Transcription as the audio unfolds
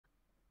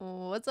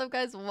What's up,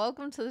 guys?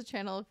 Welcome to the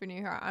channel. If you're new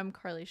here, I'm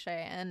Carlie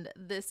Shea, and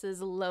this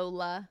is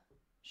Lola.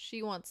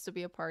 She wants to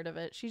be a part of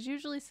it. She's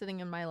usually sitting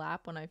in my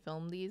lap when I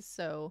film these,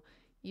 so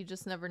you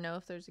just never know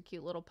if there's a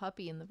cute little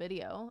puppy in the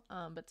video.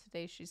 But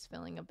today she's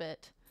feeling a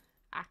bit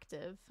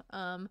active.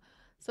 So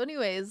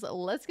anyways,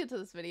 let's get to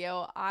this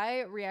video.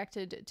 I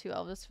reacted to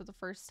Elvis for the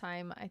first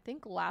time, I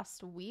think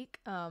last week.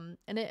 And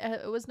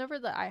it was never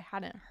that I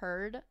hadn't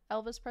heard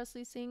Elvis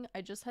Presley sing.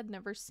 I just had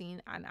never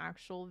seen an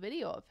actual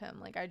video of him.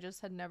 Like, I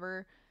just had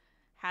never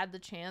had the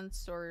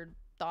chance or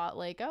thought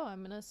like, oh,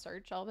 I'm gonna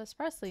search Elvis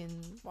Presley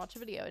and watch a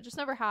video. It just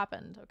never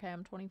happened. Okay,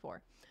 I'm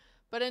 24.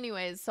 But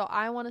anyways, so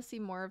I want to see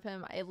more of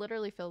him. It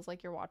literally feels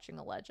like you're watching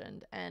a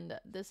legend, and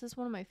this is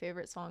one of my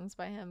favorite songs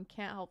by him,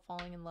 Can't Help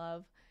Falling in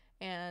Love.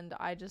 And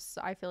I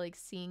feel like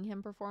seeing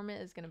him perform it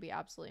is going to be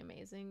absolutely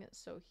amazing.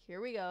 So here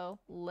we go.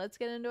 Let's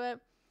get into it.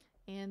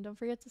 And don't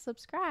forget to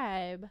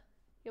subscribe.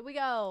 Here we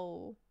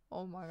go.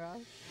 Oh my gosh.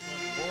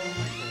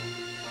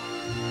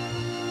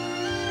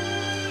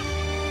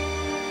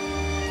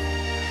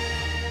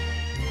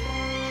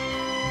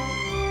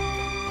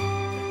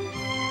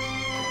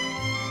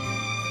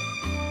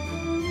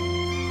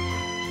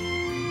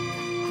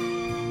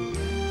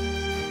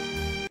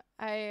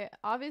 I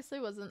obviously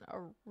wasn't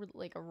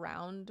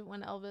around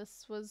when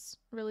Elvis was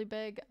really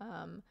big,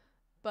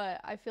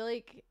 but I feel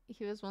like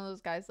he was one of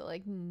those guys that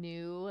like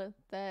knew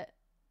that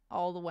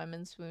all the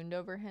women swooned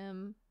over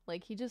him.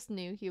 Like, he just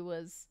knew he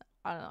was,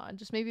 I don't know,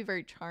 just maybe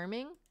very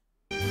charming.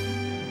 Wise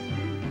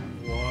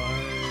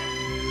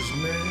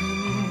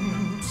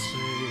men say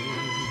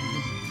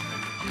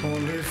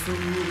only fools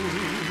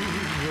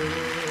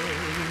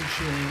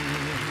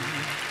change.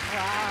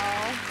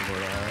 Wow.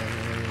 But I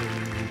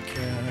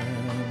can't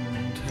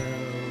help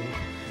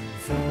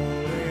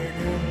falling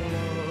in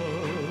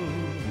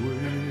love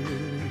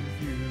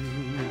with you.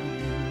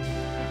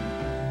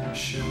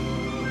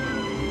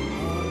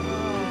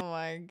 Oh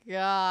my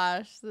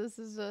gosh, this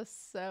is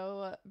just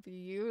so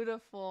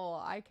beautiful.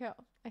 I can't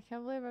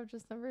believe I've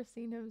just never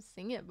seen him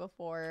sing it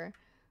before.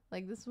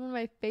 Like, this is one of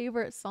my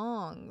favorite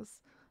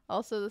songs.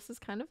 Also, this is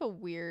kind of a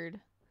weird,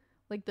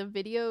 like, the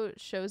video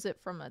shows it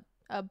from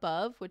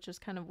above, which is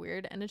kind of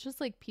weird, and it's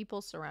just like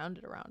people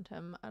surrounded around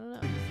him. I don't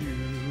know.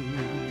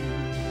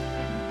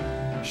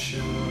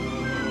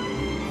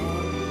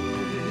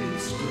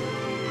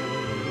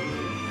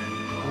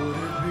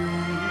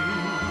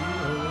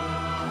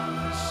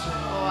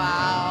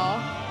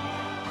 Wow.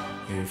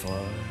 If I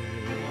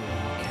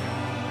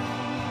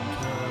can't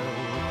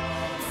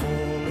help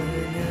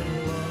falling in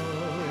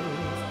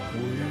love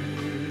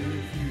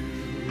with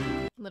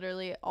you.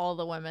 Literally all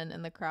the women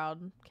in the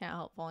crowd can't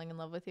help falling in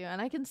love with you,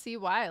 and I can see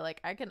why. Like,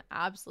 I can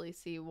absolutely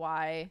see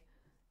why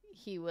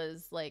he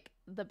was like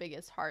the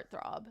biggest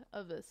heartthrob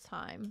of this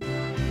time.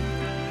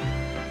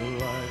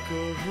 Like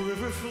a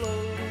river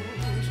flows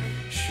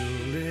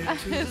surely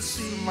to the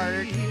sea.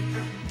 Smirk.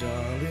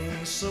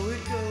 Darling, so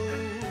it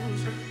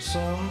goes.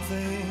 Some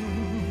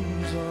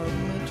things are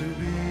meant to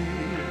be.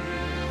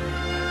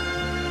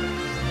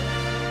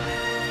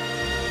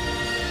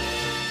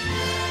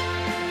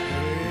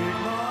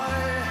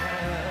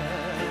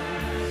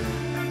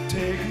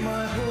 Take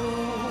my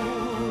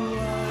whole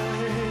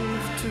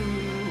life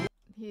too.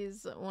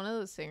 He's one of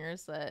those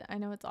singers that I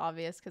know it's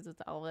obvious because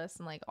it's Elvis,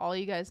 and like all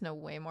you guys know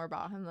way more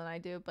about him than I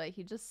do, but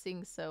he just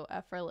sings so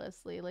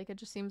effortlessly. Like, it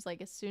just seems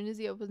like as soon as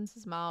he opens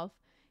his mouth,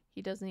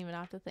 he doesn't even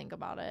have to think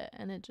about it,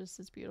 and it just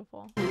is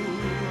beautiful. For I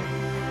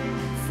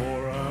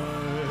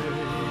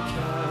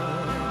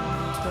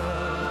can't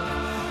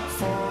help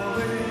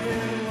falling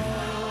in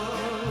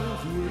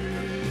love with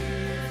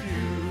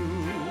you.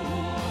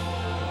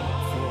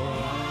 For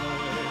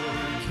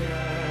I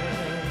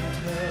can't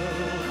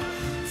help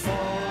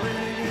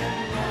falling in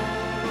love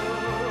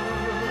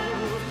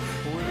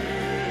with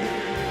you.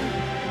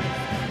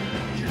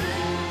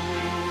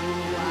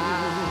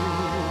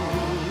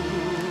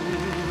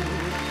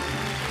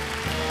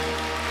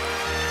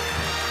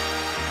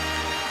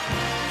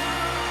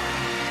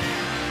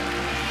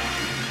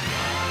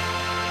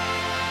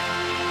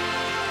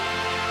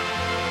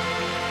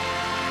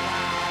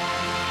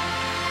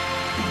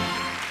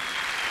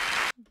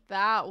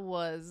 That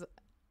was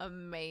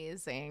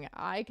amazing.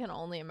 I can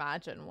only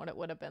imagine what it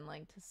would have been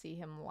like to see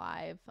him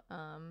live.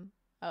 Oh,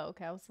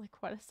 okay. I was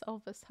like, why does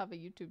Elvis have a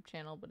YouTube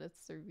channel, but it's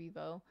through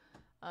Vivo?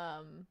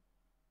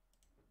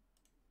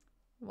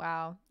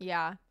 Wow.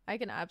 Yeah, I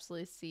can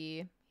absolutely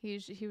see he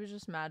was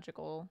just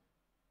magical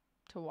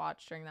to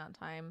watch during that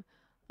time.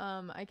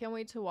 I can't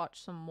wait to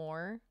watch some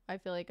more. I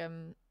feel like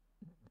I'm,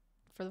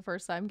 for the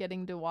first time,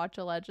 getting to watch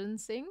a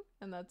legend sing,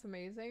 and that's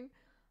amazing.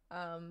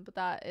 But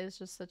that is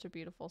just such a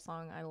beautiful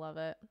song. I love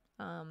it.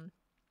 And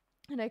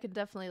I could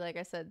definitely, like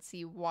I said,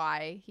 see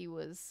why he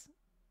was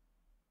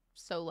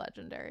so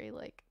legendary.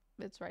 Like,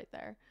 it's right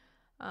there.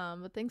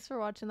 But thanks for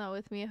watching that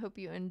with me. I hope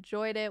you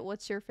enjoyed it.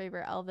 What's your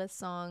favorite Elvis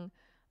song?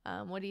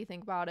 What do you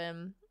think about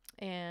him?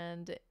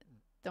 And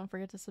don't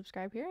forget to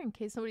subscribe here in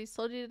case nobody's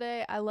told you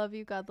today. I love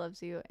you, God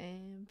loves you,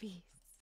 and peace.